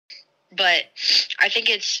But I think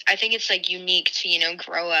it's like unique to,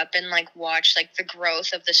 grow up and like watch like the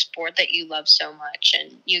growth of the sport that you love so much,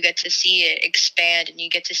 and you get to see it expand, and you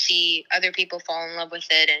get to see other people fall in love with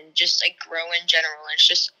it and just like grow in general.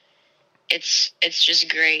 It's just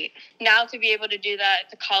great. Now to be able to do that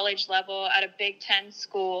at the college level at a Big Ten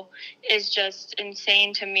school is just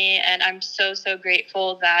insane to me, and I'm so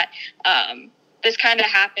grateful that this kind of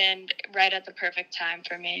happened right at the perfect time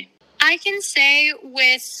for me. I can say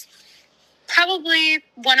with probably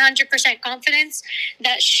 100% confidence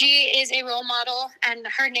that she is a role model, and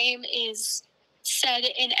her name is said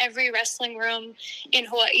in every wrestling room in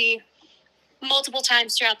Hawaii multiple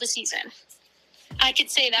times throughout the season. I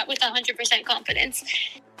could say that with 100% confidence.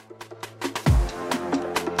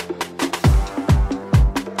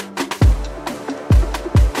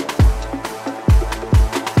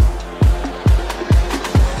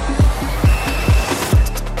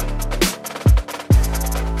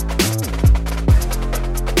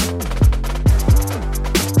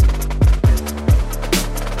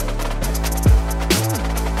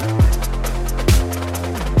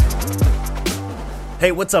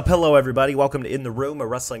 Hey, what's up? Hello, everybody. Welcome to In the Room, a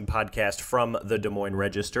wrestling podcast from the Des Moines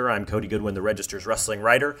Register. I'm Cody Goodwin, the Register's wrestling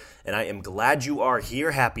writer, and I am glad you are here.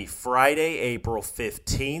 Happy Friday, April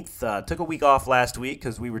 15th. Took a week off last week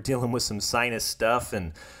because we were dealing with some sinus stuff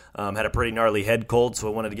and had a pretty gnarly head cold, so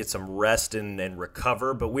I wanted to get some rest and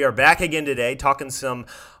recover. But we are back again today talking some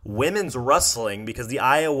women's wrestling because the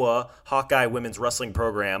Iowa Hawkeye women's wrestling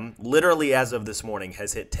program, literally as of this morning,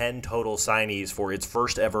 has hit 10 total signees for its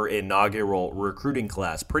first ever inaugural recruiting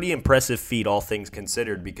class. Pretty impressive feat, all things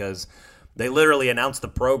considered, because they literally announced the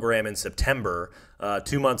program in September.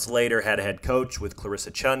 2 months later, had a head coach with Clarissa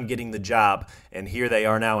Chun getting the job, and here they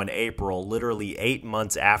are now in April, literally 8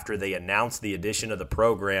 months after they announced the addition of the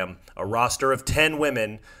program. A roster of 10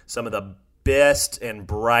 women, some of the best and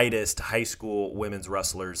brightest high school women's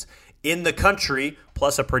wrestlers in the country,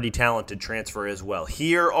 plus a pretty talented transfer as well.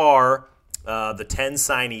 Here are the 10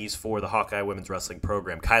 signees for the Hawkeye women's wrestling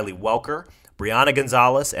program. Kylie Welker, Brianna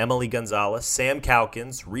Gonzalez, Emily Gonzalez, Sam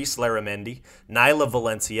Calkins, Reese Laramendi, Nyla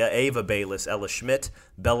Valencia, Ava Bayless, Ella Schmidt,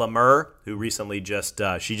 Bella Murr, who recently just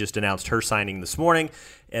announced her signing this morning,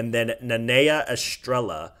 and then Nanea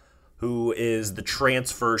Estrella, who is the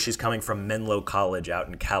transfer. She's coming from Menlo College out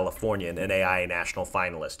in California, an NAIA national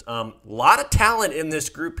finalist. A lot of talent in this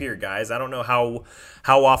group here, guys. I don't know how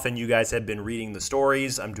often you guys have been reading the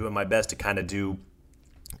stories. I'm doing my best to kind of do,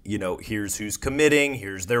 here's who's committing,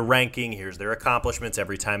 here's their ranking, here's their accomplishments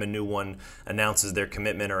every time a new one announces their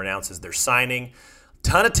commitment or announces their signing.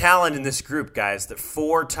 Ton of talent in this group, guys. The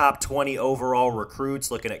 4 top 20 overall recruits.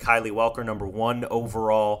 Looking at Kylie Welker, number 1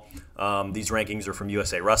 overall. These rankings are from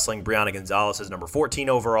USA Wrestling. Brianna Gonzalez is number 14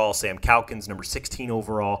 overall. Sam Calkins, number 16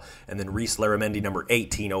 overall. And then Reese Laramendi, number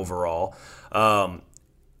 18 overall. 9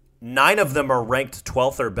 of them are ranked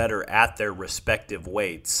 12th or better at their respective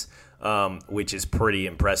weights. Which is pretty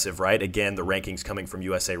impressive, right? Again, the rankings coming from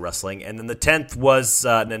USA Wrestling. And then the 10th was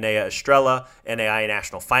Nanea Estrella, NAIA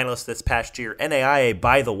national finalist this past year. NAIA,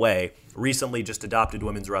 by the way, recently just adopted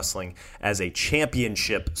women's wrestling as a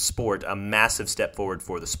championship sport, a massive step forward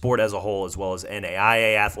for the sport as a whole, as well as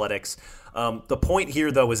NAIA athletics. The point here,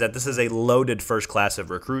 though, is that this is a loaded first class of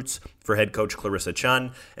recruits for head coach Clarissa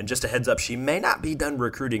Chun. And just a heads up, she may not be done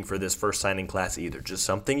recruiting for this first signing class either. Just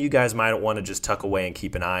something you guys might want to just tuck away and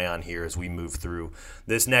keep an eye on here as we move through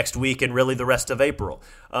this next week and really the rest of April.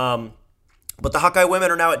 But the Hawkeye women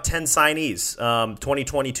are now at 10 signees,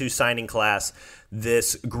 2022 signing class.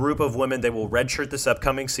 This group of women, they will redshirt this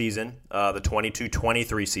upcoming season, the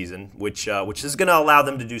 22-23 season, which is going to allow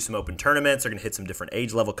them to do some open tournaments. They're going to hit some different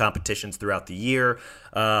age level competitions throughout the year,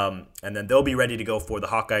 and then they'll be ready to go for the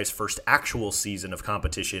Hawkeyes' first actual season of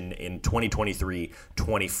competition in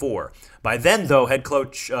 2023-24. By then, though, head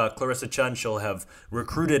coach Clarissa Chun, she'll have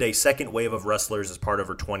recruited a second wave of wrestlers as part of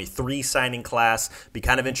her 23 signing class. Be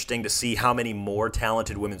kind of interesting to see how many more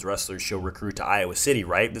talented women's wrestlers she'll recruit to Iowa City,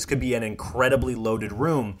 right? This could be an incredibly loaded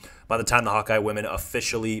room by the time the Hawkeye women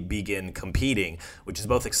officially begin competing, which is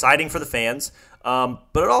both exciting for the fans, but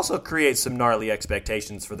it also creates some gnarly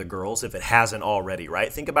expectations for the girls if it hasn't already,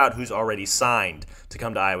 right? Think about who's already signed to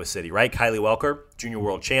come to Iowa City, right? Kylie Welker, junior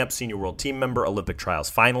world champ, senior world team member, Olympic trials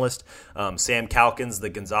finalist. Sam Calkins, the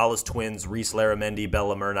Gonzalez twins, Reese Laramendi,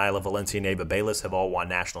 Bella Murr, Nyla Valencia, and Ava Bayless have all won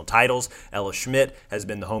national titles. Ella Schmidt has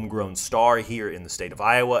been the homegrown star here in the state of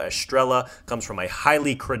Iowa. Estrella comes from a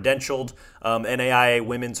highly credentialed NAIA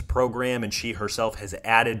women's program, and she herself has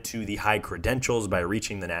added to the high credentials by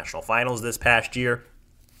reaching the national finals this past year.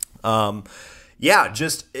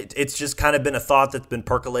 It's just kind of been a thought that's been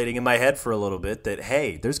percolating in my head for a little bit that,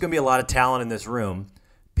 hey, there's going to be a lot of talent in this room.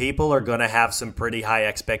 people are going to have some pretty high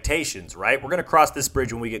expectations, right? We're going to cross this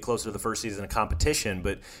bridge when we get closer to the first season of competition,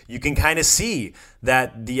 but you can kind of see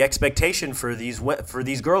that the expectation for these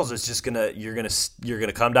girls is just you're going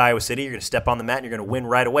to come to Iowa City, you're going to step on the mat, and you're going to win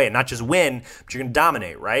right away, and not just win, but you're going to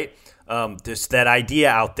dominate, right? There's that idea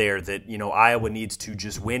out there that, Iowa needs to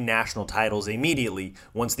just win national titles immediately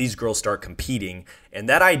once these girls start competing. And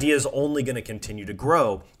that idea is only going to continue to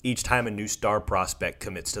grow each time a new star prospect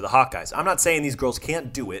commits to the Hawkeyes. I'm not saying these girls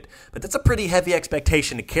can't do it, but that's a pretty heavy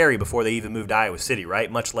expectation to carry before they even move to Iowa City, right?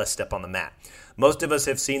 Much less step on the mat. Most of us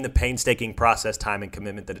have seen the painstaking process, time, and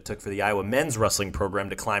commitment that it took for the Iowa men's wrestling program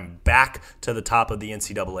to climb back to the top of the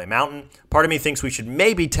NCAA mountain. Part of me thinks we should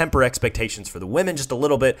maybe temper expectations for the women just a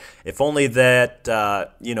little bit, if only that,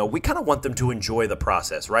 we kind of want them to enjoy the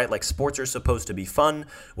process, right? Like, sports are supposed to be fun.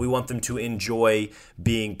 We want them to enjoy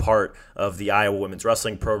being part of the Iowa women's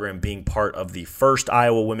wrestling program, being part of the first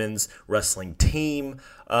Iowa women's wrestling team.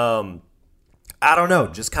 I don't know,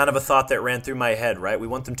 just kind of a thought that ran through my head, right? We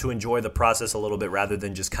want them to enjoy the process a little bit rather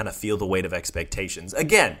than just kind of feel the weight of expectations.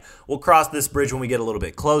 Again, we'll cross this bridge when we get a little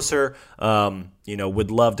bit closer.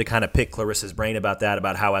 Would love to kind of pick Clarissa's brain about that,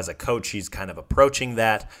 about how as a coach she's kind of approaching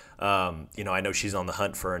that. I know she's on the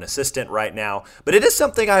hunt for an assistant right now, but it is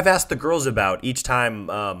something I've asked the girls about each time,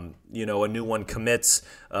 a new one commits.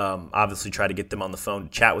 Obviously try to get them on the phone,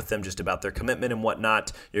 chat with them just about their commitment and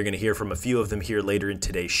whatnot. You're going to hear from a few of them here later in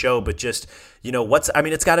today's show, but just,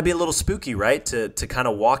 it's got to be a little spooky, right? To kind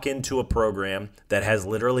of walk into a program that has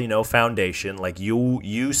literally no foundation, like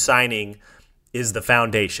you signing is the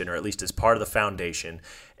foundation, or at least is part of the foundation.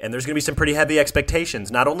 And there's going to be some pretty heavy expectations,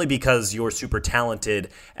 not only because you're super talented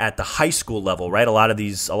at the high school level, right? A lot of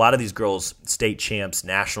these girls, state champs,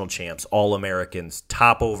 national champs, All-Americans,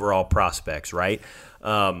 top overall prospects, right?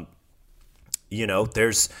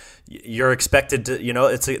 You're expected to,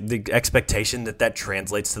 it's the expectation that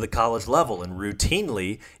translates to the college level, and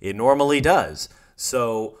routinely it normally does.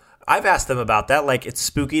 So I've asked them about that. Like, it's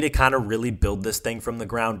spooky to kind of really build this thing from the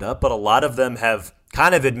ground up, but a lot of them have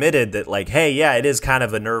kind of admitted that, like, hey, yeah, it is kind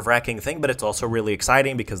of a nerve-wracking thing, but it's also really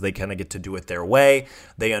exciting because they kind of get to do it their way.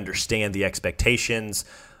 They understand the expectations,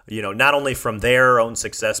 not only from their own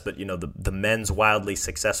success, but, the men's wildly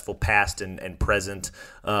successful past and present.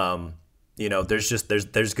 There's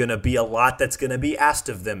going to be a lot that's going to be asked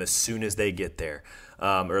of them as soon as they get there.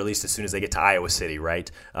 Or at least as soon as they get to Iowa City, right?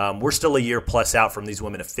 We're still a year plus out from these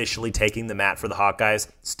women officially taking the mat for the Hawkeyes.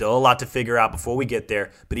 Still a lot to figure out before we get there,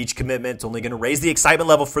 but each commitment is only going to raise the excitement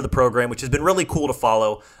level for the program, which has been really cool to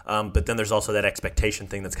follow. But then there's also that expectation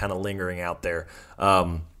thing that's kind of lingering out there.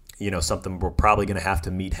 Something we're probably going to have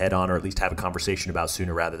to meet head on, or at least have a conversation about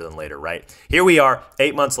sooner rather than later, right? Here we are,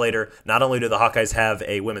 8 months later. Not only do the Hawkeyes have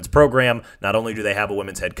a women's program, not only do they have a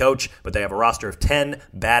women's head coach, but they have a roster of 10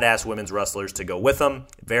 badass women's wrestlers to go with them.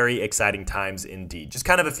 Very exciting times indeed. Just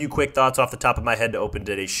kind of a few quick thoughts off the top of my head to open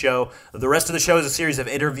today's show. The rest of the show is a series of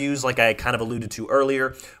interviews, like I kind of alluded to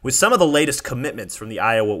earlier, with some of the latest commitments from the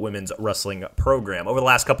Iowa women's wrestling program. Over the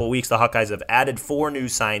last couple of weeks, the Hawkeyes have added 4 new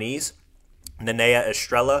signees: Nenea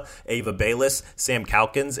Estrella, Ava Bayless, Sam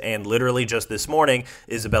Calkins, and literally just this morning,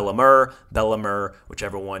 Isabella Murr, Bella Murr,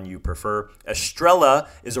 whichever one you prefer. Estrella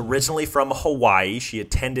is originally from Hawaii. She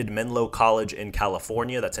attended Menlo College in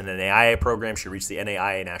California. That's an NAIA program. She reached the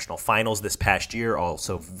NAIA National Finals this past year.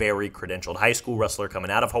 Also very credentialed high school wrestler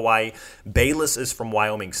coming out of Hawaii. Bayless is from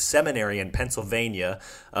Wyoming Seminary in Pennsylvania,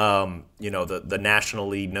 the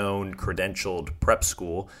nationally known credentialed prep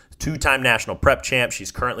school. 2-time national prep champ.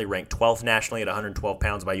 She's currently ranked 12th nationally at 112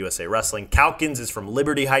 pounds by USA Wrestling. Calkins is from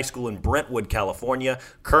Liberty High School in Brentwood, California.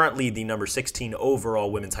 Currently the number 16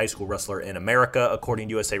 overall women's high school wrestler in America, according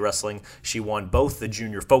to USA Wrestling. She won both the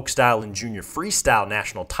junior folk style and junior freestyle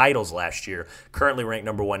national titles last year. Currently ranked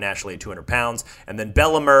number 1 nationally at 200 pounds. And then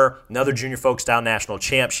Bella Murr, another junior folk style national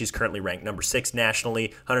champ. She's currently ranked number 6 nationally,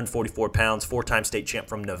 144 pounds, 4-time state champ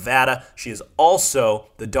from Nevada. She is also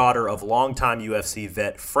the daughter of longtime UFC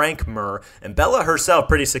vet Frank Murr, and Bella herself,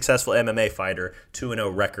 pretty successful MMA fighter,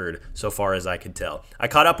 2-0 record so far as I can tell. I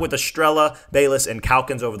caught up with Estrella, Bayless, and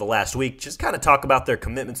Calkins over the last week, just kind of talk about their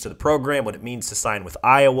commitments to the program, what it means to sign with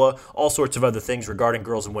Iowa, all sorts of other things regarding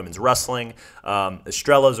girls and women's wrestling.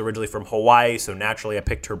 Estrella is originally from Hawaii, so naturally I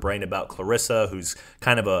picked her brain about Clarissa, who's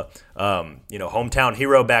kind of a hometown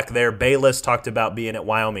hero back there. Bayless talked about being at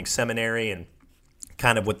Wyoming Seminary, and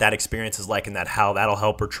kind of what that experience is like and how that'll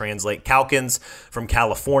help her translate. Calkins from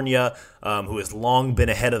California, who has long been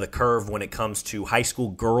ahead of the curve when it comes to high school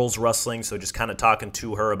girls wrestling. So just kind of talking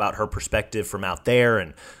to her about her perspective from out there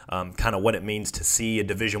and kind of what it means to see a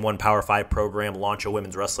Division I Power 5 program launch a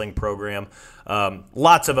women's wrestling program.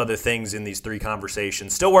 Lots of other things in these 3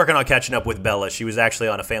 conversations. Still working on catching up with Bella. She was actually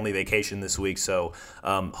on a family vacation this week, so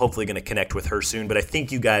hopefully going to connect with her soon. But I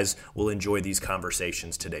think you guys will enjoy these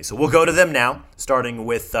conversations today. So we'll go to them now, starting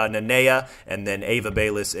with Nanea and then Ava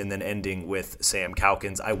Bayless and then ending with Sam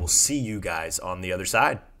Calkins. I will see you guys on the other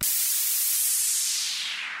side.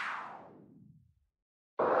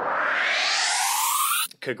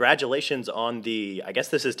 Congratulations on I guess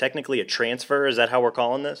this is technically a transfer. Is that how we're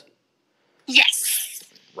calling this? Yes.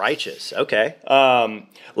 Righteous. Okay.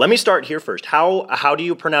 Let me start here first. How do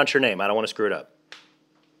you pronounce your name? I don't want to screw it up.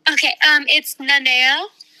 Okay. It's Nanea.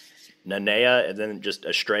 Nanea, and then just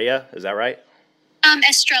Estrella. Is that right?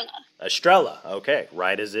 Estrella. Estrella. Okay.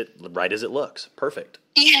 Right as it looks. Perfect.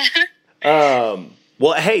 Yeah.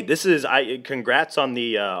 Well, hey, congrats on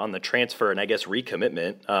the transfer and I guess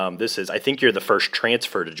recommitment. I think you're the first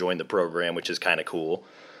transfer to join the program, which is kind of cool.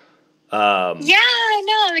 Yeah, I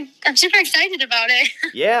know. I'm super excited about it.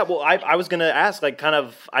 Yeah, well, I was going to ask,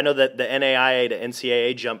 I know that the NAIA to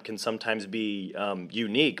NCAA jump can sometimes be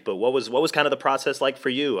unique, but what was kind of the process like for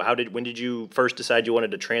you? When did you first decide you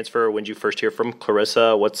wanted to transfer? When did you first hear from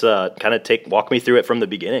Clarissa? Walk me through it from the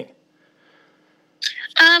beginning.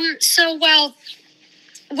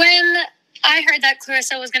 When I heard that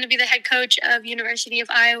Clarissa was going to be the head coach of University of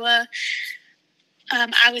Iowa,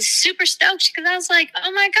 I was super stoked because I was like,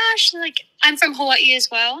 oh my gosh, I'm from Hawaii as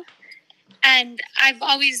well. And I've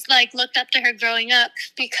always looked up to her growing up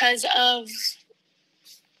because of,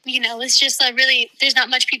 it's just there's not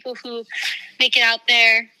much people who make it out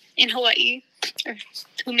there in Hawaii or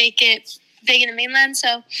who make it big in the mainland.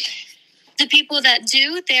 So the people that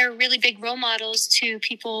do, they're really big role models to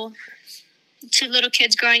little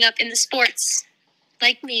kids growing up in the sports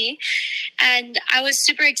like me. And I was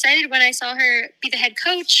super excited when I saw her be the head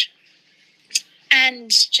coach and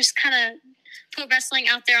just kind of put wrestling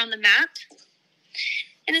out there on the map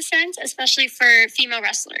in a sense, especially for female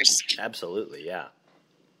wrestlers. Absolutely. Yeah.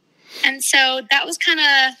 And so that was kind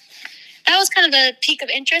of a peak of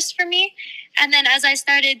interest for me. And then as I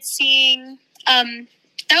started seeing,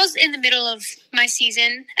 that was in the middle of my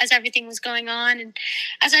season as everything was going on. And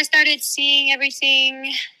as I started seeing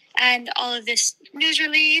everything and all of this news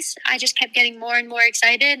release, I just kept getting more and more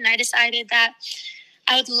excited. And I decided that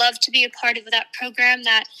I would love to be a part of that program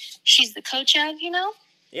that she's the coach of,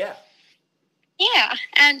 Yeah. Yeah.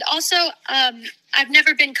 And also, I've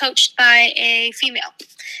never been coached by a female.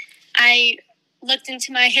 I looked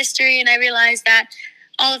into my history and I realized that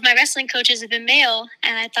all of my wrestling coaches have been male.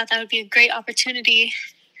 And I thought that would be a great opportunity.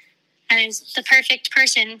 And it was the perfect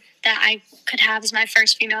person that I could have as my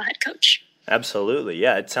first female head coach. Absolutely.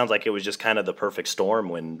 Yeah. It sounds like it was just kind of the perfect storm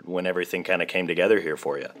when everything kind of came together here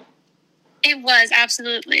for you. It was,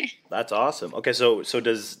 absolutely. That's awesome. Okay, so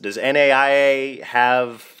does NAIA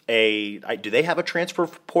have do they have a transfer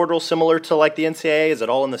portal similar to like the NCAA? Is it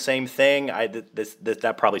all in the same thing?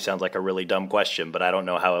 That probably sounds like a really dumb question, but I don't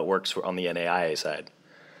know how it works on the NAIA side.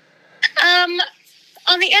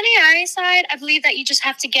 On the NAIA side, I believe that you just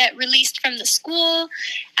have to get released from the school,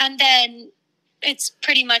 and then it's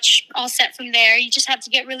pretty much all set from there. You just have to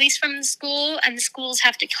get released from the school, and the schools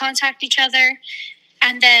have to contact each other.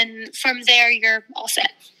 And then from there, you're all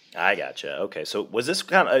set. I gotcha. Okay, so was this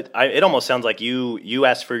kind of? It almost sounds like you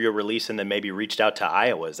asked for your release and then maybe reached out to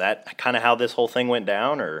Iowa. Is that kind of how this whole thing went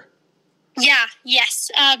down, or? Yeah. Yes.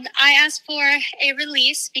 I asked for a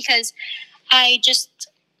release because I just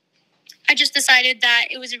decided that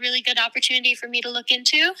it was a really good opportunity for me to look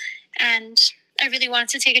into, and I really wanted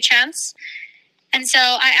to take a chance. And so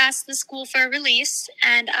I asked the school for a release,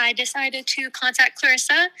 and I decided to contact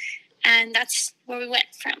Clarissa. And that's where we went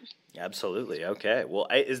from. Absolutely. Okay. Well,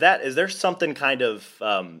 is there something kind of,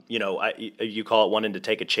 you call it wanting to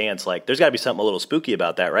take a chance? Like, there's got to be something a little spooky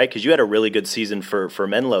about that, right? Because you had a really good season for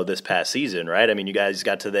Menlo this past season, right? I mean, you guys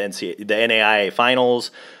got to the NAIA finals.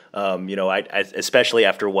 Especially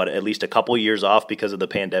after at least a couple years off because of the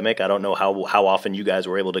pandemic. I don't know how often you guys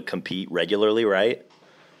were able to compete regularly, right?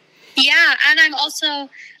 Yeah, and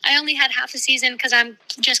I only had half a season because I'm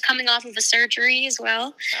just coming off of a surgery as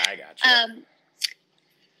well. I gotcha.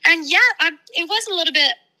 And yeah, it's a little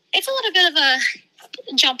bit of a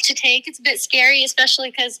jump to take. It's a bit scary,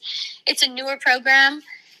 especially because it's a newer program,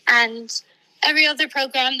 and every other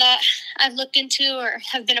program that I've looked into or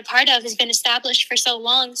have been a part of has been established for so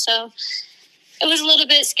long. So it was a little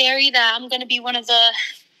bit scary that I'm going to be one of the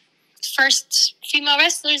first female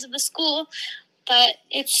wrestlers of the school, but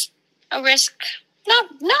it's a risk.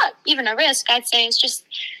 Not even a risk, I'd say. It's just,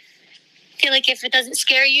 I feel like if it doesn't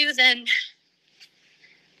scare you, then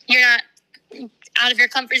you're not out of your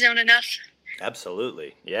comfort zone enough.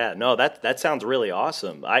 Absolutely. Yeah, no, that sounds really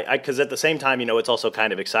awesome. Because at the same time, it's also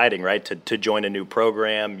kind of exciting, right? To join a new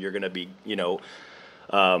program, you're going to be,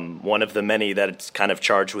 one of the many that's kind of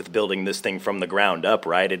charged with building this thing from the ground up,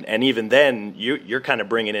 right? And even then, you're kind of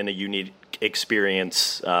bringing in a unique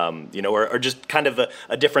experience, or just kind of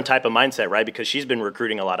a different type of mindset, right? Because she's been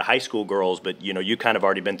recruiting a lot of high school girls, but, you kind of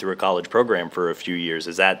already been through a college program for a few years.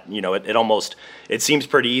 Is that, it seems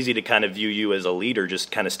pretty easy to kind of view you as a leader,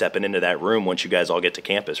 just kind of stepping into that room once you guys all get to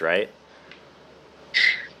campus, right?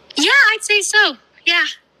 Yeah, I'd say so. Yeah.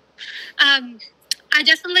 I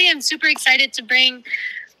definitely am super excited to bring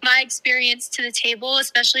my experience to the table,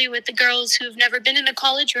 especially with the girls who have never been in a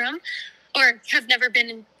college room or have never been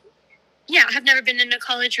in a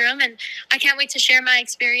college room. And I can't wait to share my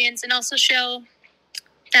experience and also show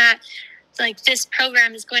that like this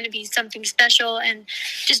program is going to be something special, and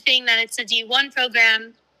just being that it's a D1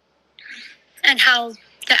 program and how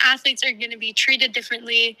the athletes are going to be treated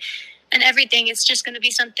differently and everything, it's just going to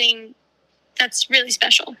be something that's really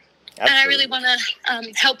special. Absolutely. And I really want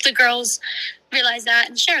to help the girls realize that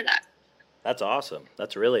and share that. That's awesome.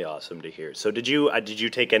 That's really awesome to hear. So did you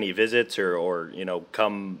take any visits or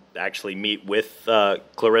come actually meet with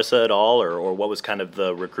Clarissa at all, or what was kind of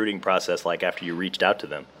the recruiting process like after you reached out to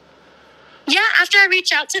them? Yeah, after I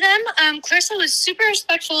reached out to them, Clarissa was super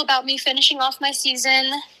respectful about me finishing off my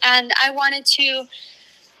season, and I wanted to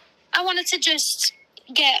just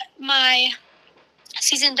get my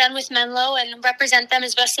season done with Menlo and represent them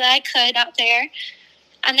as best as I could out there.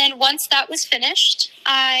 And then once that was finished,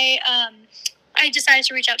 I decided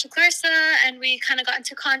to reach out to Clarissa, and we kind of got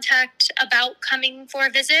into contact about coming for a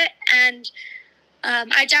visit. And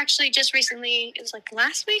I actually just recently, it was like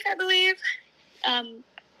last week, I believe,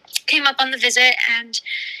 came up on the visit, and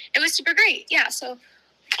it was super great. Yeah, so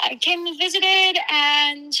I came and visited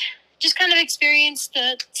and just kind of experienced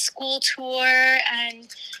the school tour and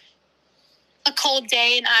a cold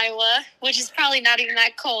day in Iowa, which is probably not even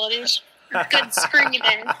that cold. It was good spring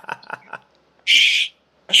then.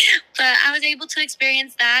 But I was able to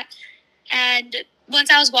experience that. And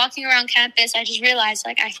once I was walking around campus, I just realized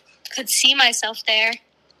like I could see myself there.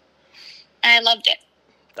 And I loved it.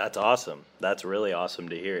 That's awesome. That's really awesome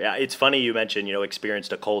to hear. Yeah, it's funny you mentioned,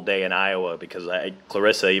 experienced a cold day in Iowa, because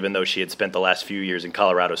Clarissa, even though she had spent the last few years in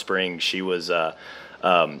Colorado Springs, she was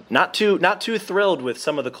not too thrilled with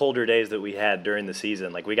some of the colder days that we had during the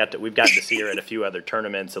season. Like we've gotten to see her at a few other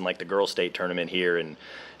tournaments and like the girls' state tournament here, and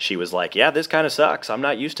she was like, "Yeah, this kind of sucks. I'm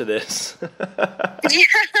not used to this."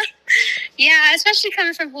 Yeah, especially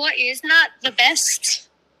coming from Hawaii, it's not the best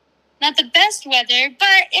weather,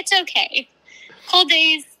 but it's okay. Cold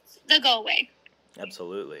days, they'll go away.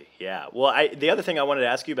 Absolutely, yeah. Well, the other thing I wanted to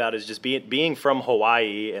ask you about is just being from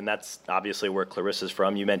Hawaii, and that's obviously where Clarissa's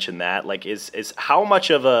from. You mentioned that. Like, is how much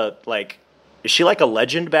of a is she like a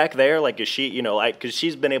legend back there? Like, is she because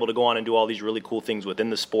she's been able to go on and do all these really cool things within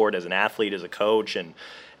the sport as an athlete, as a coach, and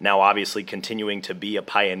now obviously continuing to be a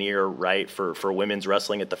pioneer, right, for women's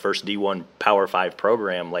wrestling at the first D1 Power 5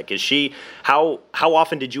 program. Like, is she, how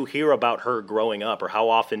often did you hear about her growing up, or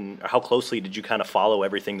how closely did you kind of follow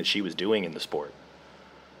everything that she was doing in the sport?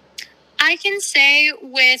 I can say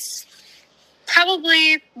with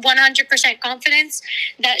probably 100% confidence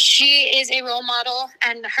that she is a role model,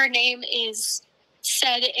 and her name is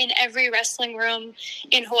said in every wrestling room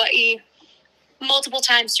in Hawaii multiple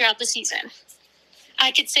times throughout the season.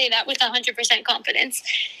 I could say that with 100% confidence.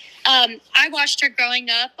 I watched her growing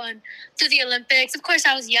up through the Olympics. Of course,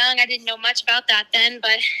 I was young. I didn't know much about that then,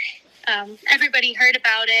 but everybody heard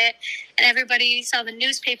about it, and everybody saw the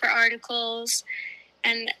newspaper articles.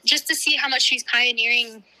 And just to see how much she's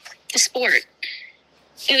pioneering the sport,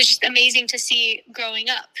 it was just amazing to see growing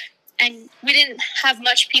up. And we didn't have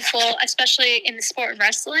much people, especially in the sport of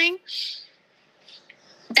wrestling,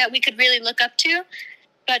 that we could really look up to.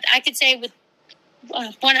 But I could say with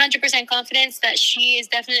 100% confidence that she is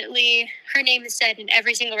definitely, her name is said in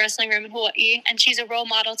every single wrestling room in Hawaii, and she's a role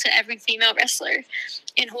model to every female wrestler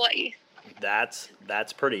in Hawaii. That's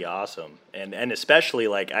pretty awesome, and especially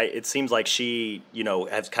it seems like she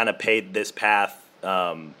has kind of paved this path,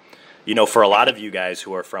 for a lot of you guys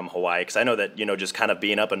who are from Hawaii, because I know that just kind of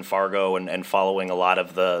being up in Fargo and following a lot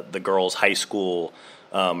of the girls' high school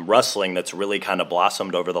wrestling that's really kind of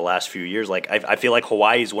blossomed over the last few years. Like I feel like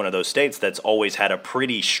Hawaii is one of those states that's always had a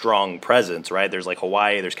pretty strong presence, right? There's like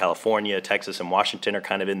Hawaii, there's California, Texas, and Washington are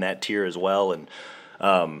kind of in that tier as well, and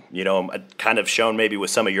Kind of shown maybe with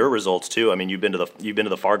some of your results too. I mean, you've been to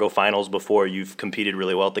the Fargo finals before. You've competed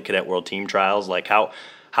really well at the Cadet World Team Trials. Like how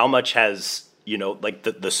much has, like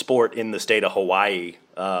the sport in the state of Hawaii,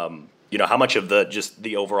 how much of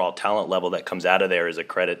the overall talent level that comes out of there is a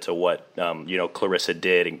credit to what, Clarissa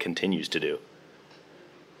did and continues to do?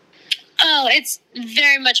 Oh, it's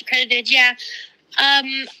very much accredited. Yeah.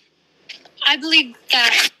 I believe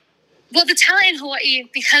that, the talent in Hawaii,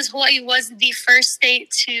 because Hawaii was the first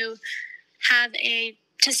state to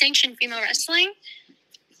sanction female wrestling,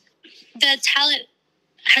 the talent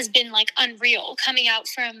has been like unreal coming out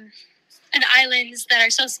from islands that are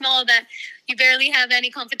so small that you barely have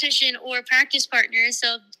any competition or practice partners.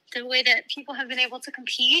 So the way that people have been able to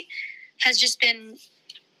compete has just been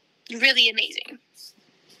really amazing.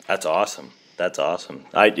 That's awesome.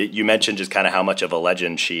 You mentioned just kind of how much of a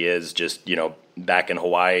legend she is just, back in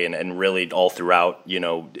Hawaii and really all throughout,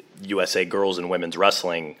 USA girls and women's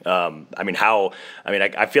wrestling.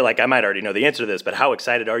 I feel like I might already know the answer to this, but how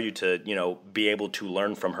excited are you to, be able to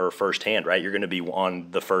learn from her firsthand, right? You're going to be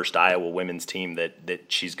on the first Iowa women's team that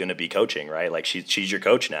she's going to be coaching, right? Like she's your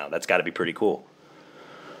coach now. That's got to be pretty cool.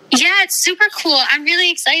 Yeah, it's super cool. I'm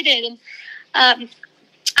really excited. And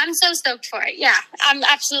I'm so stoked for it. Yeah, I'm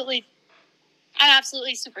absolutely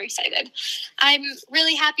super excited. I'm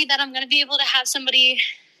really happy that I'm going to be able to have somebody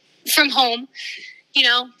from home,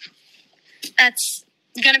 that's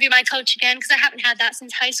going to be my coach again, because I haven't had that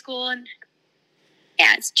since high school. And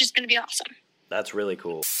yeah, it's just going to be awesome. That's really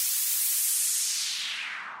cool.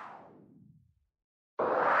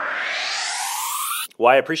 Well,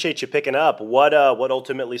 I appreciate you picking up. What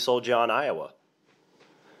ultimately sold you on Iowa?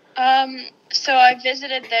 So I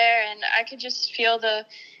visited there, and I could just feel the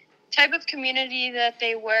type of community that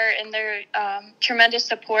they were, and their tremendous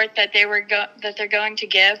support that they're going to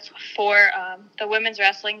give for the women's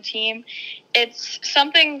wrestling team. It's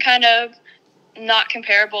something kind of not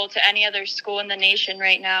comparable to any other school in the nation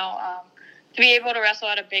right now. To be able to wrestle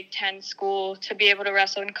at a Big Ten school, to be able to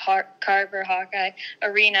wrestle in Carver Hawkeye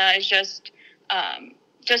Arena is just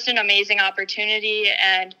an amazing opportunity,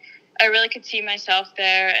 and I really could see myself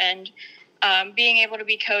there. And being able to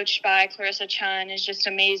be coached by Clarissa Chun is just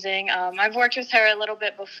amazing. I've worked with her a little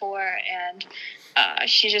bit before, and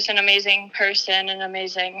she's just an amazing person, an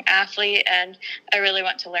amazing athlete, and I really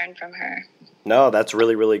want to learn from her. No, that's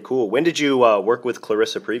really, really cool. When did you work with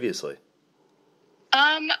Clarissa previously?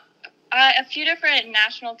 A few different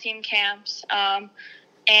national team camps,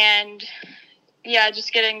 and yeah,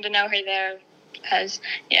 just getting to know her there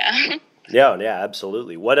yeah. Yeah,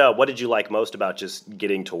 absolutely. What did you like most about just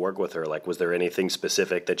getting to work with her? Like, was there anything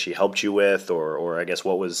specific that she helped you with, or I guess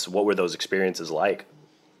what were those experiences like?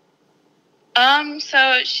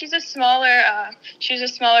 So she's a smaller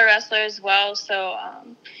wrestler as well. So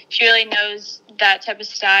she really knows that type of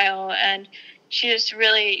style, and she's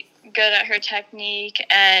really good at her technique.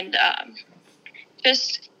 And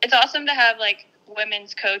it's awesome to have like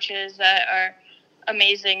women's coaches that are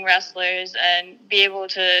amazing wrestlers and be able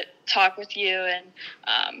to talk with you, and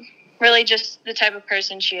really just the type of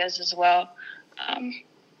person she is as well.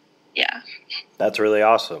 Yeah. That's really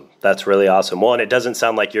awesome. Well, and it doesn't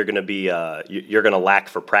sound like you're going to be you're going to lack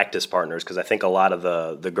for practice partners, because I think a lot of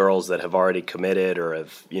the girls that have already committed or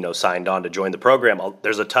have signed on to join the program,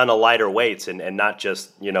 there's a ton of lighter weights, and not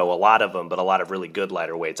just a lot of them, but a lot of really good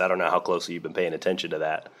lighter weights. I don't know how closely you've been paying attention to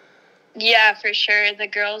that. Yeah, for sure. The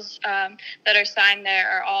girls that are signed there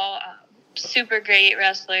are all super great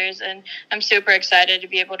wrestlers, and I'm super excited to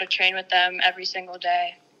be able to train with them every single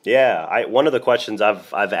day. Yeah, one of the questions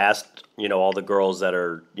I've asked all the girls that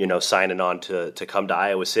are signing on to come to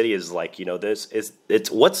Iowa City is like it's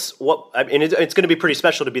going to be pretty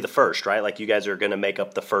special to be the first, right? Like you guys are going to make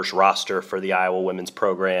up the first roster for the Iowa women's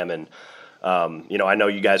program, and I know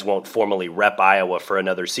you guys won't formally rep Iowa for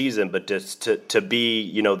another season, but just to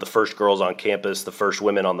be, the first girls on campus, the first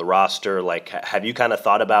women on the roster, like, have you kind of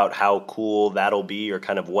thought about how cool that'll be, or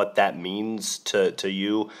kind of what that means to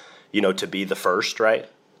you, to be the first, right?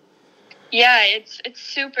 Yeah, it's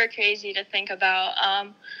super crazy to think about.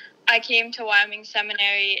 I came to Wyoming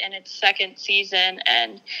Seminary in its second season,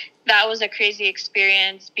 and that was a crazy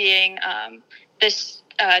experience being this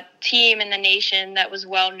team in the nation that was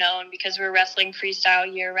well known because we're wrestling freestyle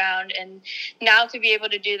year round. And now to be able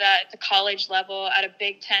to do that at the college level at a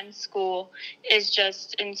Big Ten school is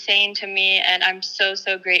just insane to me. And I'm so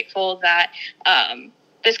grateful that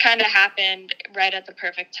this kind of happened right at the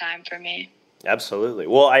perfect time for me. Absolutely.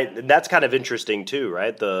 Well, that's kind of interesting too,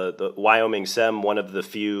 right? The Wyoming Sem, one of the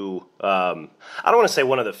few, I don't want to say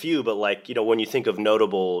one of the few, but like, when you think of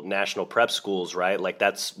notable national prep schools, right? Like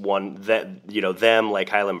that's one that, them, like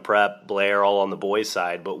Highland Prep, Blair, all on the boys'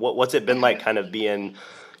 side. But what's it been like kind of being,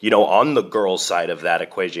 on the girls' side of that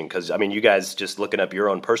equation? Because, I mean, you guys, just looking up your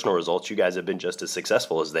own personal results, you guys have been just as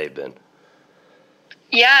successful as they've been.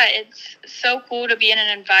 Yeah, it's so cool to be in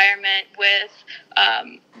an environment with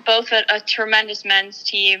both a tremendous men's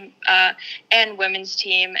team and women's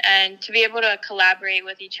team, and to be able to collaborate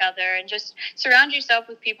with each other and just surround yourself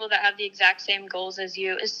with people that have the exact same goals as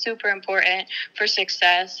you is super important for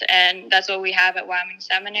success. And that's what we have at Wyoming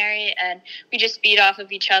Seminary, and we just feed off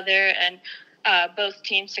of each other and both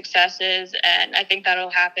team successes, and I think that'll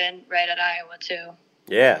happen right at Iowa too.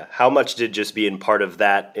 Yeah. How much did just being part of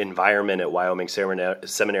that environment at Wyoming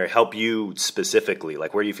Seminary help you specifically?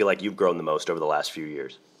 Like, where do you feel like you've grown the most over the last few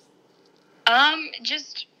years?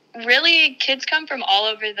 Just really, kids come from all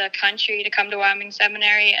over the country to come to Wyoming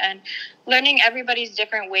Seminary, and learning everybody's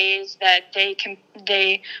different ways that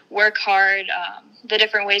they work hard, the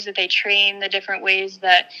different ways that they train, the different ways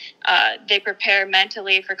that they prepare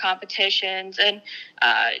mentally for competitions, and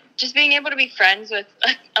just being able to be friends with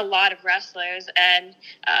a lot of wrestlers, and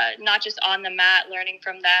not just on the mat learning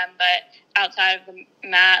from them, but outside of the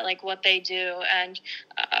mat, like what they do. And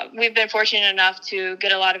we've been fortunate enough to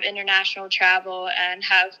get a lot of international travel and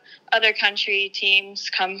have other country teams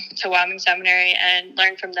come to Wyoming Seminary and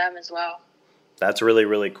learn from them as well. That's really,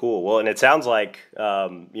 really cool. Well, and it sounds like,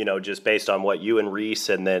 just based on what you and Reese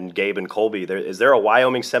and then Gabe and Colby, is there a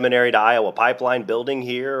Wyoming Seminary to Iowa pipeline building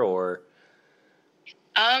here, or?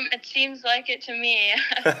 It seems like it to me.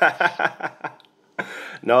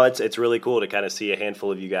 No, it's really cool to kind of see a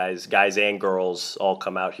handful of you guys and girls, all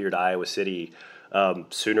come out here to Iowa City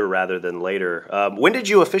sooner rather than later. When did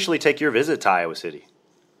you officially take your visit to Iowa City?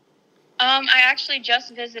 I actually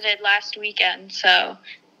just visited last weekend, so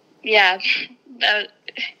yeah, it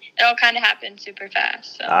all kind of happened super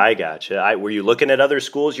fast. So. I gotcha. Were you looking at other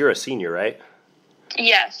schools? You're a senior, right?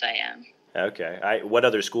 Yes, I am. Okay. What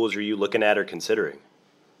other schools are you looking at or considering?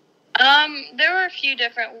 There were a few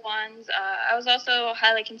different ones. I was also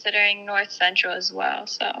highly considering North Central as well.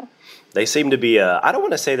 So they seem to be. I don't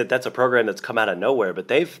want to say that that's a program that's come out of nowhere, but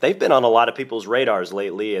they've been on a lot of people's radars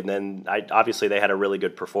lately. And then obviously they had a really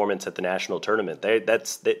good performance at the national tournament.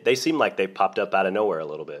 They seem like they popped up out of nowhere a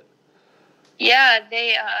little bit. Yeah,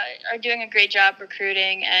 they are doing a great job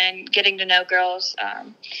recruiting and getting to know girls,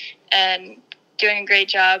 and doing a great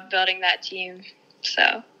job building that team.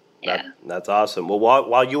 So. Yeah. That's awesome. Well,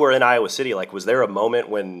 while you were in Iowa City, like, was there a moment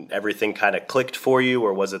when everything kind of clicked for you,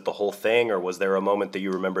 or was it the whole thing, or was there a moment that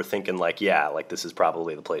you remember thinking like, yeah, like this is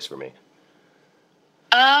probably the place for me?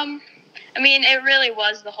 I mean, it really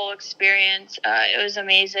was the whole experience. It was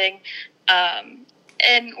amazing. And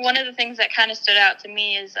one of the things that kind of stood out to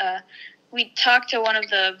me is, we talked to one of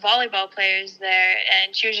the volleyball players there,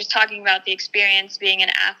 and she was just talking about the experience being an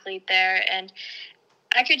athlete there, and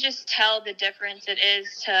I could just tell the difference it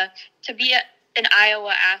is to be an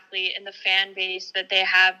Iowa athlete and the fan base that they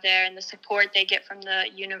have there and the support they get from the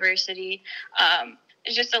university.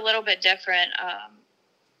 It's just a little bit different.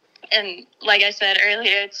 And like I said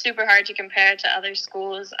earlier, it's super hard to compare to other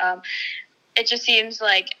schools. It just seems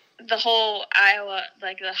like the whole Iowa,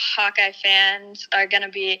 like the Hawkeye fans are going to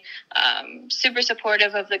be super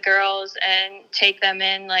supportive of the girls and take them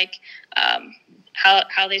in, like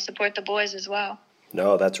how they support the boys as well.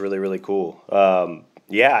 No, that's really, really cool.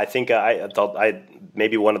 Yeah, I think I thought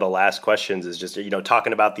maybe one of the last questions is just,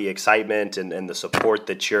 talking about the excitement and the support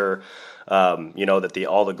that you're, that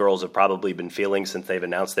all the girls have probably been feeling since they've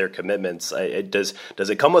announced their commitments. Does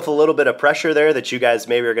it come with a little bit of pressure there that you guys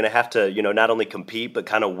maybe are going to have to, not only compete, but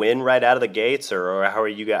kind of win right out of the gates, or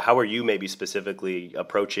how are you maybe specifically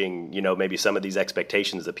approaching, maybe some of these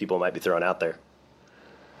expectations that people might be throwing out there?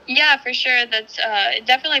 Yeah, for sure. That's it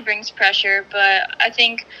definitely brings pressure, but I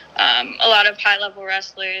think a lot of high-level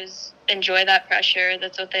wrestlers enjoy that pressure.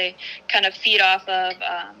 That's what they kind of feed off of.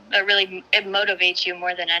 It motivates you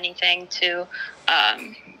more than anything to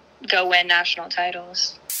go win national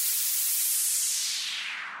titles.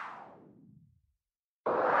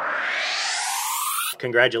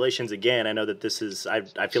 Congratulations again. I know that this is, I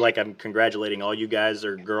feel like I'm congratulating all you guys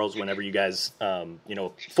or girls whenever you guys,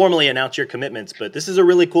 formally announce your commitments, but this is a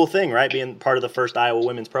really cool thing, right? Being part of the first Iowa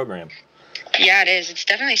women's program. Yeah, it is. It's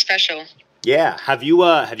definitely special. Yeah. Have you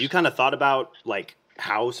kind of thought about like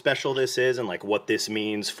how special this is and like what this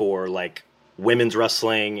means for like women's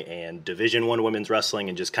wrestling and Division I women's wrestling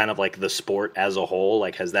and just kind of like the sport as a whole?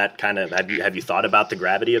 Like, has that kind of, have you thought about the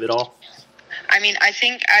gravity of it all? I mean, I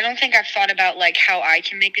don't think I've thought about like how I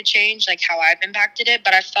can make a change, like how I've impacted it,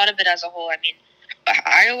 but I've thought of it as a whole. I mean,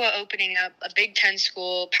 Iowa opening up a Big Ten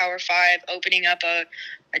school, Power Five, opening up a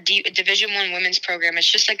Division I women's program. It's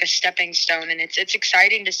just like a stepping stone, and it's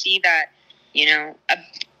exciting to see that, you know,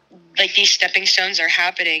 like these stepping stones are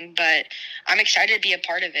happening. But I'm excited to be a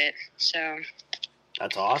part of it. So.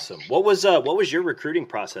 That's awesome. What was your recruiting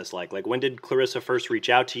process like? Like, when did Clarissa first reach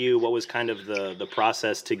out to you? What was kind of the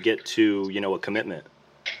process to get to, you know, a commitment?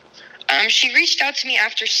 She reached out to me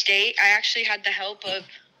after state. I actually had the help of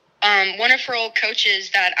one of her old coaches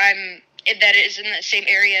that is in the same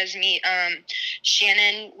area as me,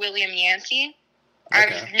 Shannon William Yancey. Okay.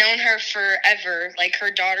 I've known her forever. Like, her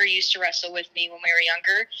daughter used to wrestle with me when we were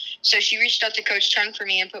younger. So she reached out to Coach Chun for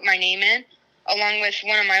me and put my name in, along with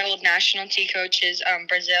one of my old national T coaches,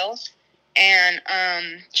 Brazil. And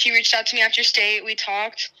she reached out to me after state. We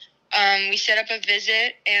talked. We set up a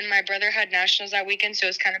visit, and my brother had nationals that weekend, so it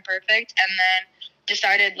was kind of perfect. And then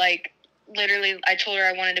decided, like, literally, I told her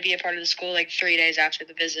I wanted to be a part of the school, like, 3 days after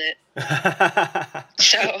the visit.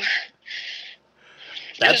 So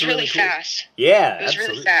it was really cool. Fast. Yeah, it was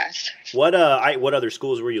absolutely. Really fast. What other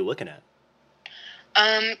schools were you looking at?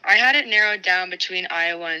 I had it narrowed down between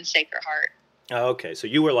Iowa and Sacred Heart. Oh, okay, so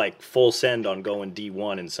you were like full send on going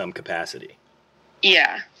D1 in some capacity.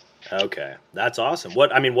 Yeah. Okay, that's awesome.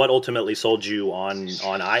 What ultimately sold you on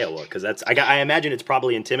Iowa? Because I imagine it's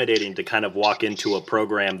probably intimidating to kind of walk into a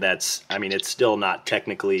program that's, I mean, it's still not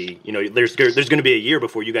technically, you know, there's going to be a year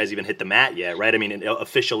before you guys even hit the mat yet, right? I mean,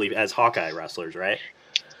 officially as Hawkeye wrestlers, right?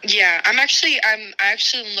 Yeah, I'm actually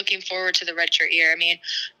looking forward to the redshirt year. I mean,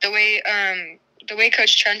 the way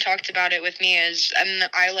Coach Chun talked about it with me is, and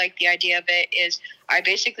I like the idea of it, is I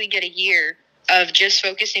basically get a year of just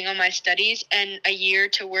focusing on my studies and a year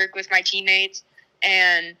to work with my teammates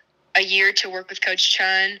and a year to work with Coach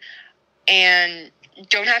Chun, and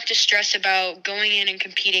don't have to stress about going in and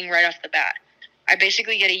competing right off the bat. I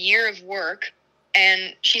basically get a year of work,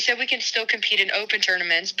 and she said we can still compete in open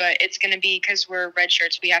tournaments, but it's going to be, because we're red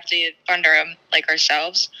shirts, we have to fund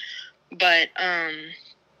ourselves. But,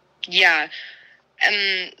 yeah.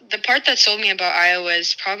 And the part that sold me about Iowa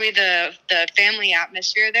is probably the family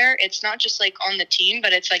atmosphere there. It's not just like on the team,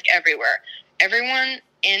 but it's like everywhere. Everyone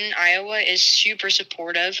in Iowa is super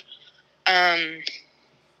supportive.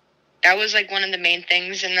 That was like one of the main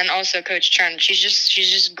things. And then also Coach Chun, she's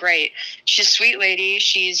just great. She's a sweet lady.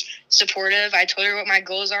 She's supportive. I told her what my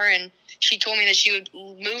goals are, and she told me that she would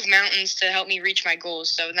move mountains to help me reach my goals.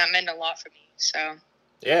 So that meant a lot for me. So.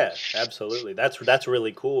 Yeah, absolutely. That's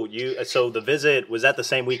really cool. So the visit, was that the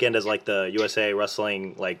same weekend as like the USA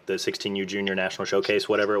Wrestling, like the 16U Junior National Showcase,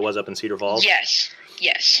 whatever it was up in Cedar Falls? Yes.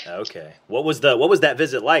 Okay. What was that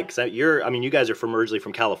visit like? 'Cause you guys are originally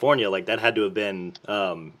from California. Like, that had to have been,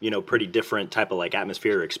 pretty different type of like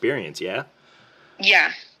atmosphere or experience. Yeah.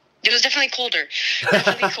 Yeah, it was definitely colder.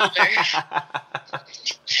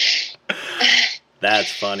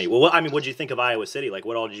 That's funny. Well, what'd you think of Iowa City? Like,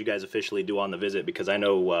 what all did you guys officially do on the visit? Because I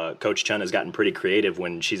know Coach Chun has gotten pretty creative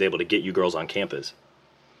when she's able to get you girls on campus.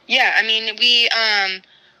 Yeah, I mean, we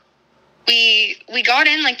got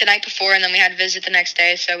in like the night before, and then we had a visit the next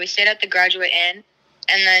day. So we stayed at the Graduate Inn,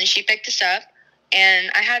 and then she picked us up.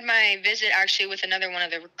 And I had my visit actually with another one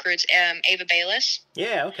of the recruits, Ava Bayless.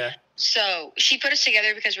 Yeah, okay. So she put us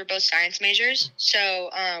together because we're both science majors. So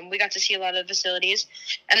we got to see a lot of the facilities.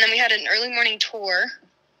 And then we had an early morning tour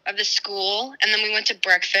of the school. And then we went to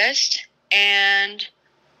breakfast. And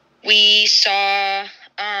we saw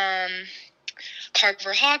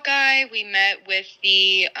Carver Hawkeye. We met with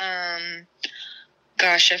the, I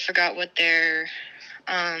forgot what their,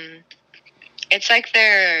 it's like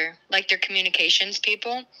their communications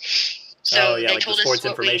people. So they told the sports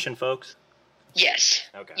information folks? Yes.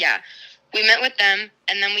 Okay. Yeah. We met with them,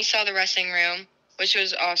 and then we saw the wrestling room, which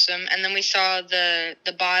was awesome. And then we saw the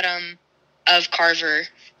bottom of Carver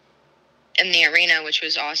in the arena, which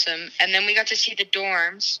was awesome. And then we got to see the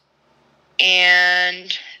dorms.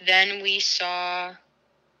 And then we saw,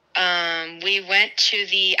 we went to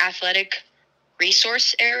the athletic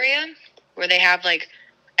resource area where they have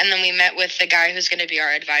and then we met with the guy who's going to be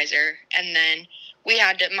our advisor. And then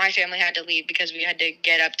my family had to leave because we had to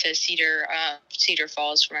get up to Cedar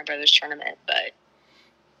Falls for my brother's tournament. But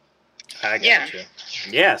I got you.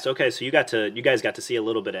 Yes. Okay. So you guys got to see a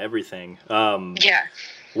little bit of everything. Yeah.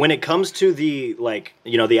 When it comes to the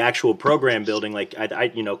the actual program building,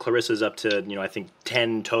 Clarissa's up to I think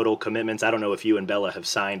 10 total commitments. I don't know if you and Bella have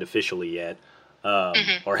signed officially yet,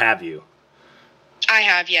 or have you? I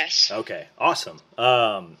have, yes. Okay. Awesome.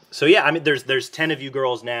 So yeah, there's 10 of you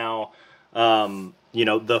girls now.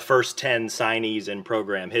 the first 10 signees in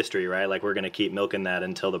program history, right? Like we're going to keep milking that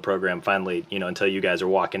until the program finally, until you guys are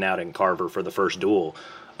walking out in Carver for the first duel.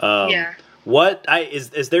 Yeah.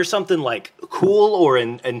 Is there something like cool or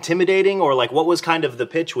intimidating, or like what was kind of the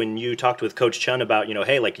pitch when you talked with Coach Chun about,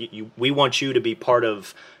 hey, like we want you to be part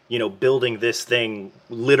of, building this thing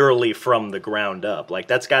literally from the ground up? Like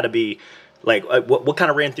that's got to be like, what kind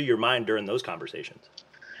of ran through your mind during those conversations?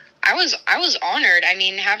 I was honored. I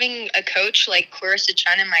mean, having a coach like Clarissa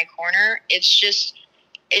Chun in my corner, it's just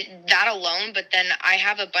that alone. But then I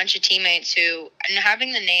have a bunch of teammates who, and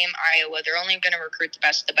having the name Iowa, they're only going to recruit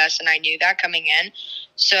the best, and I knew that coming in.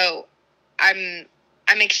 So I'm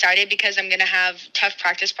excited because I'm going to have tough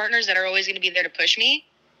practice partners that are always going to be there to push me,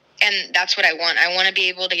 and that's what I want. I want to be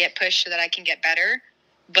able to get pushed so that I can get better.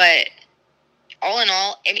 But all in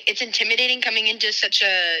all, it's intimidating coming into such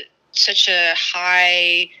a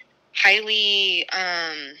highly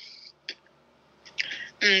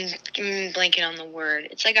blanking on the word.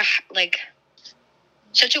 It's like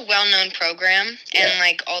such a well-known program, and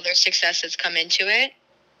like all their success has come into it.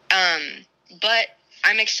 But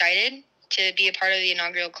I'm excited to be a part of the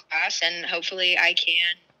inaugural class, and hopefully I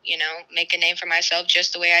can, make a name for myself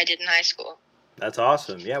just the way I did in high school. That's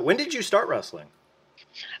awesome. Yeah. When did you start wrestling?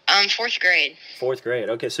 Fourth grade. Fourth grade.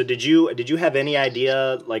 Okay. So did you have any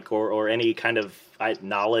idea, like, or any kind of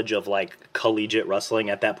knowledge of like collegiate wrestling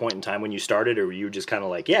at that point in time when you started, or were you just kind of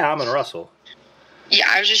like, yeah, I'm gonna wrestle? Yeah,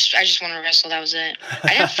 I just want to wrestle. That was it.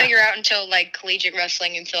 I didn't figure out until like collegiate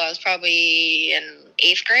wrestling until I was probably in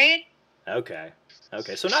 8th grade. Okay.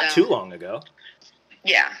 So not too long ago.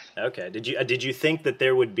 Yeah. Okay. Did you think that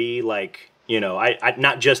there would be like, I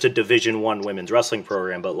not just a Division I women's wrestling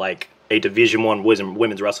program, but like a Division I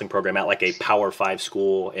women's wrestling program at like a Power 5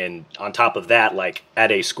 school, and on top of that, like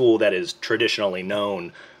at a school that is traditionally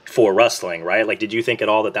known for wrestling, right? Like, did you think at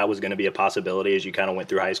all that was going to be a possibility as you kind of went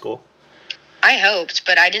through high school? I hoped,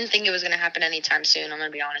 but I didn't think it was going to happen anytime soon. I'm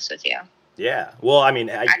going to be honest with you. Yeah. Well, I mean,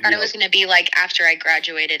 I thought it was going to be like after I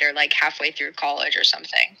graduated or like halfway through college or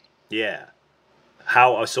something. Yeah.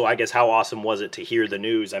 So I guess how awesome was it to hear the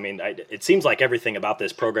news? I mean, it seems like everything about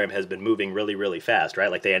this program has been moving really, really fast, right?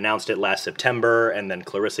 Like they announced it last September, and then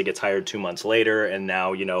Clarissa gets hired 2 months later, and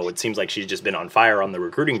now, it seems like she's just been on fire on the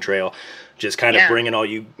recruiting trail, just kind of bringing all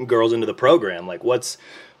you girls into the program. Like what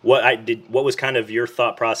was kind of your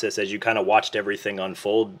thought process as you kind of watched everything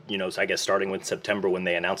unfold, I guess starting with September when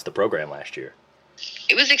they announced the program last year?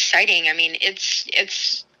 It was exciting. I mean,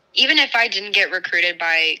 it's even if I didn't get recruited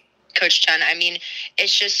by Coach Chun, I mean,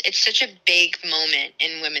 it's such a big moment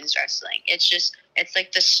in women's wrestling. It's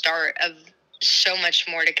like the start of so much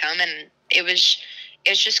more to come, and it's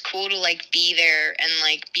just cool to like be there and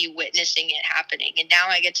like be witnessing it happening, and now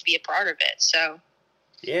I get to be a part of it. So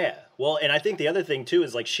yeah, well, and I think the other thing too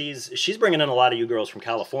is like she's bringing in a lot of you girls from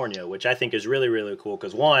California, which I think is really, really cool,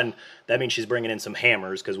 because one, that means she's bringing in some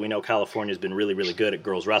hammers, because we know California's been really, really good at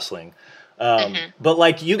girls wrestling. But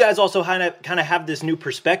like you guys also kind of have this new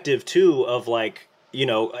perspective too of like,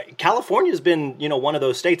 California's been, one of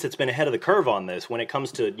those states that's been ahead of the curve on this when it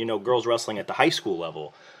comes to, girls wrestling at the high school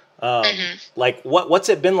level. Like what's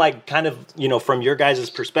it been like kind of, from your guys'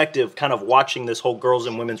 perspective, kind of watching this whole girls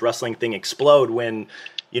and women's wrestling thing explode when,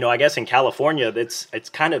 I guess in California, it's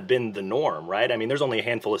kind of been the norm, right? I mean, there's only a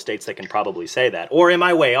handful of states that can probably say that. Or am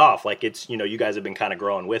I way off? Like it's, you guys have been kind of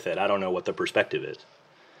growing with it. I don't know what the perspective is.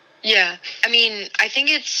 Yeah, I mean, I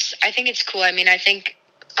think it's cool. I mean, I think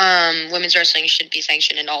women's wrestling should be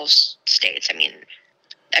sanctioned in all states. I mean,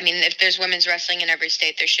 if there's women's wrestling in every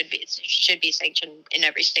state, it should be sanctioned in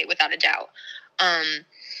every state without a doubt.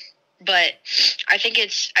 But I think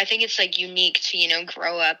it's like unique to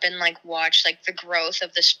grow up and like watch like the growth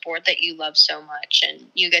of the sport that you love so much, and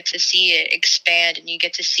you get to see it expand, and you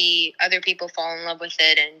get to see other people fall in love with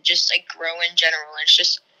it, and just like grow in general.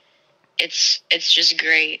 It's just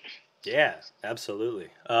great. Yeah, absolutely.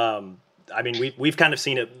 I mean, we've kind of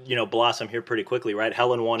seen it, blossom here pretty quickly, right?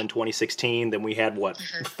 Helen won in 2016. Then we had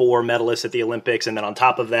 4 medalists at the Olympics, and then on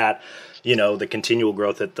top of that, the continual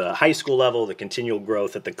growth at the high school level, the continual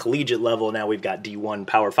growth at the collegiate level. Now we've got D1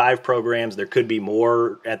 Power 5 programs. There could be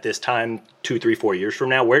more at this time, 2, 3, 4 years from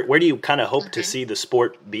now. Where do you kind of hope to see the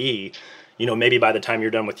sport be? Maybe by the time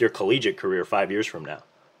you're done with your collegiate career 5 years from now.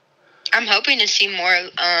 I'm hoping to see more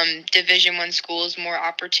Division I schools, more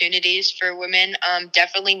opportunities for women,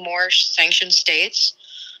 definitely more sanctioned states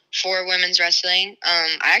for women's wrestling.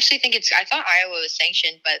 I actually think I thought Iowa was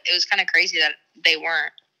sanctioned, but it was kind of crazy that they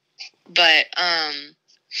weren't. But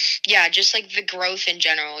yeah, just like the growth in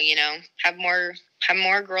general, have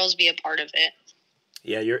more girls be a part of it.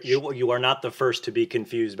 Yeah, you are not the first to be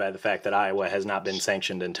confused by the fact that Iowa has not been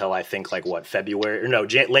sanctioned until I think February or no,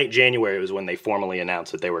 late January was when they formally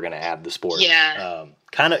announced that they were going to add the sport. Yeah.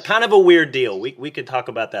 Kind of a weird deal. We could talk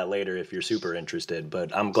about that later if you're super interested,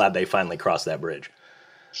 but I'm glad they finally crossed that bridge.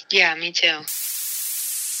 Yeah, me too.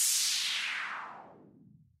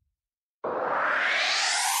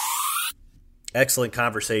 Excellent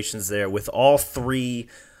conversations there with all three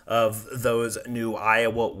of those new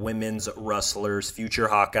Iowa women's wrestlers. Future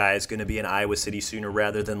Hawkeyes, going to be in Iowa City sooner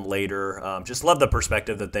rather than later. Just love the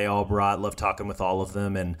perspective that they all brought. Love talking with all of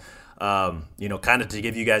them. And, kind of to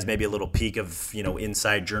give you guys maybe a little peek of,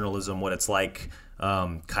 inside journalism, what it's like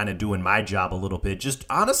kind of doing my job a little bit. Just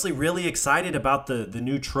honestly really excited about the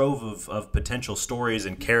new trove of potential stories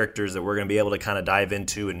and characters that we're going to be able to kind of dive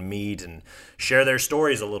into and meet and share their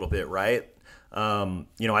stories a little bit, right?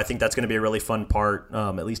 I think that's going to be a really fun part,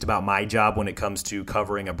 at least about my job when it comes to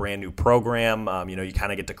covering a brand new program. You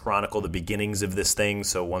kind of get to chronicle the beginnings of this thing.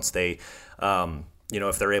 So once they,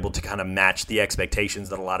 if they're able to kind of match the expectations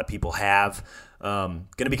that a lot of people have, going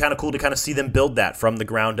to be kind of cool to kind of see them build that from the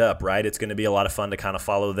ground up, right? It's going to be a lot of fun to kind of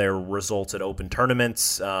follow their results at open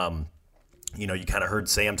tournaments. You kind of heard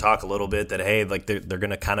Sam talk a little bit that, hey, like they're going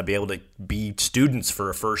to kind of be able to be students for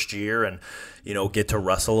a first year and, get to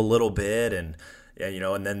wrestle a little bit. And,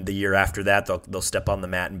 and then the year after that, they'll step on the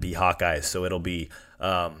mat and be Hawkeyes. So it'll be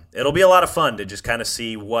a lot of fun to just kind of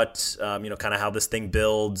see what, kind of how this thing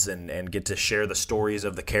builds and get to share the stories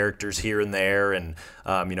of the characters here and there and,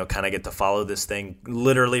 kind of get to follow this thing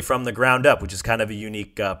literally from the ground up, which is kind of a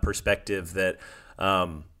unique perspective that,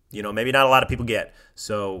 maybe not a lot of people get.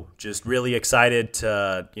 So just really excited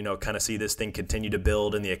to, kind of see this thing continue to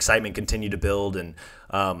build and the excitement continue to build. And,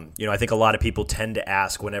 I think a lot of people tend to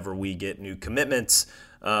ask whenever we get new commitments,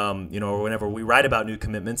 or whenever we write about new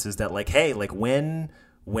commitments is that like, hey, like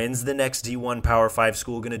when's the next D1 Power 5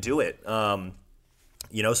 school going to do it?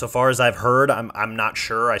 So far as I've heard, I'm not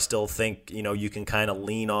sure. I still think, you can kind of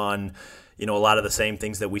lean on, a lot of the same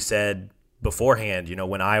things that we said beforehand,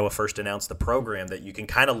 when Iowa first announced the program, that you can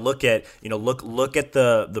kind of look at, look at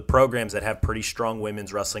the programs that have pretty strong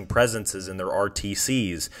women's wrestling presences in their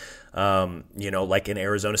RTCs, like in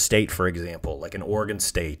Arizona State, for example, like in Oregon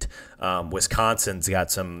State. Wisconsin's got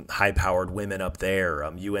some high-powered women up there.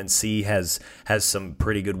 UNC has some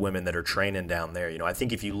pretty good women that are training down there. I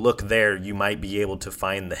think if you look there, you might be able to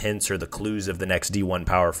find the hints or the clues of the next D1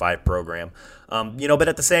 Power 5 program. But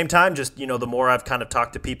at the same time, just, the more I've kind of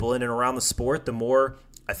talked to people in and around the sport, the more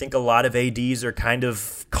I think a lot of ADs are kind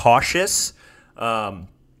of cautious.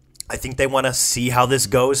 I think they want to see how this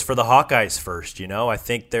goes for the Hawkeyes first. I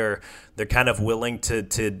think they're kind of willing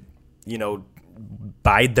to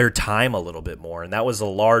bide their time a little bit more. And that was a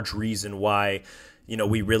large reason why,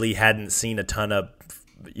 we really hadn't seen a ton of,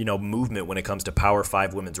 movement when it comes to Power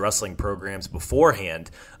 5 women's wrestling programs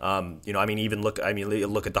beforehand. Even look at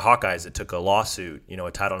the Hawkeyes. It took a lawsuit,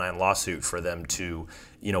 a Title IX lawsuit for them to,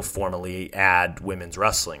 formally add women's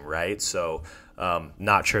wrestling, right? So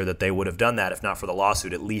not sure that they would have done that if not for the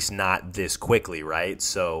lawsuit, at least not this quickly, right?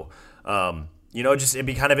 So, just it'd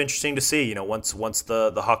be kind of interesting to see, once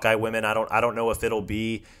the Hawkeye women, I don't know if it'll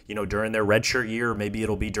be, during their redshirt year, or maybe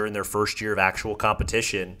it'll be during their first year of actual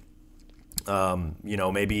competition.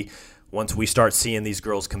 Maybe once we start seeing these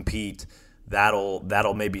girls compete,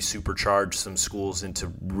 that'll maybe supercharge some schools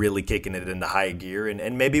into really kicking it into high gear,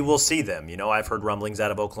 and maybe we'll see them. I've heard rumblings out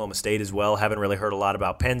of Oklahoma State as well. Haven't really heard a lot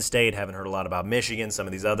about Penn State. Haven't heard a lot about Michigan. Some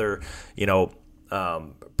of these other,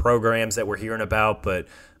 programs that we're hearing about, but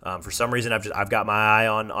for some reason I've got my eye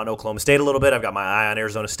on Oklahoma State a little bit. I've got my eye on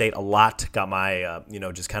Arizona State a lot. Got my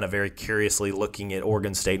just kind of very curiously looking at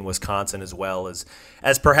Oregon State and Wisconsin as well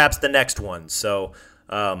as perhaps the next one. So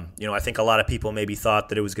I think a lot of people maybe thought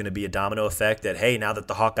that it was going to be a domino effect, that hey, now that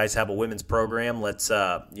the Hawkeyes have a women's program, let's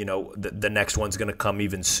the next one's going to come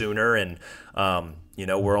even sooner. And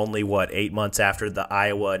we're only 8 months after the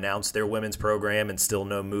Iowa announced their women's program and still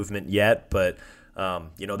no movement yet, but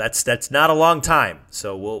that's not a long time.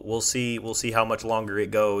 So we'll see how much longer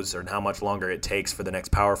it goes, or how much longer it takes for the next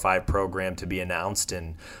Power 5 program to be announced.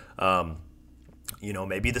 And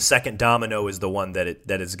maybe the second domino is the one that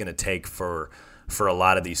is going to take for a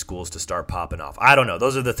lot of these schools to start popping off. I don't know.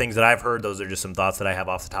 Those are the things that I've heard. Those are just some thoughts that I have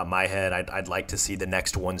off the top of my head. I'd like to see the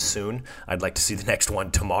next one soon. I'd like to see the next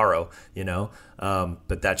one tomorrow,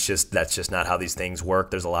 but that's just not how these things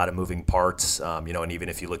work. There's a lot of moving parts, and even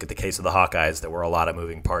if you look at the case of the Hawkeyes, there were a lot of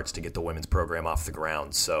moving parts to get the women's program off the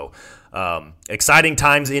ground. So, exciting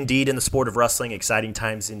times indeed in the sport of wrestling, exciting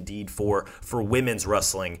times indeed for women's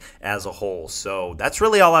wrestling as a whole. So that's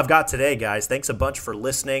really all I've got today, guys. Thanks a bunch for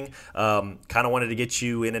listening. Kind of wanted to get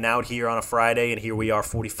you in and out here on a Friday, and here we are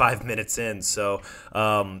 45 minutes in. So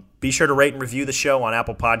be sure to rate and review the show on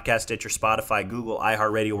Apple Podcasts, Stitcher, Spotify, Google,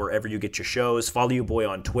 iHeartRadio, wherever you get your shows. Follow your boy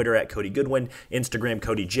on Twitter at Cody Goodwin, Instagram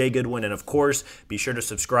Cody J. Goodwin, and of course, be sure to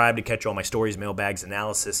subscribe to catch all my stories, mailbags,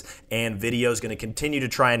 analysis, and videos. Going to continue to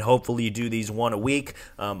try and hopefully do these one a week.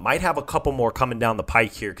 Might have a couple more coming down the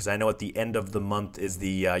pike here because I know at the end of the month is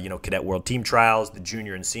the Cadet World Team Trials, the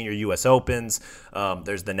Junior and Senior U.S. Opens.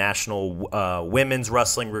 There's the National Women's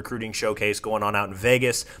Wrestling Recruiting Showcase going on out in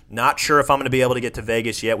Vegas. Not sure if I'm going to be able to get to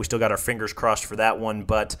Vegas yet. We still got our fingers crossed for that one,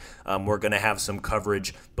 but we're going to have some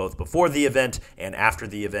coverage both before the event and after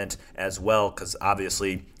the event as well, because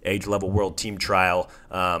obviously age level world team trial,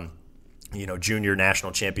 junior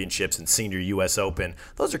national championships and senior U.S. Open,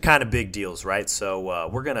 those are kind of big deals, right? So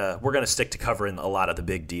we're gonna stick to covering a lot of the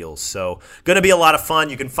big deals. So gonna be a lot of fun.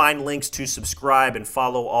 You can find links to subscribe and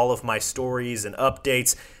follow all of my stories and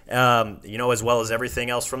updates, as well as everything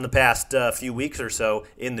else from the past few weeks or so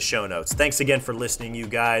in the show notes. Thanks again for listening, you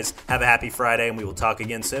guys. Have a happy Friday, and we will talk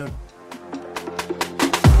again soon.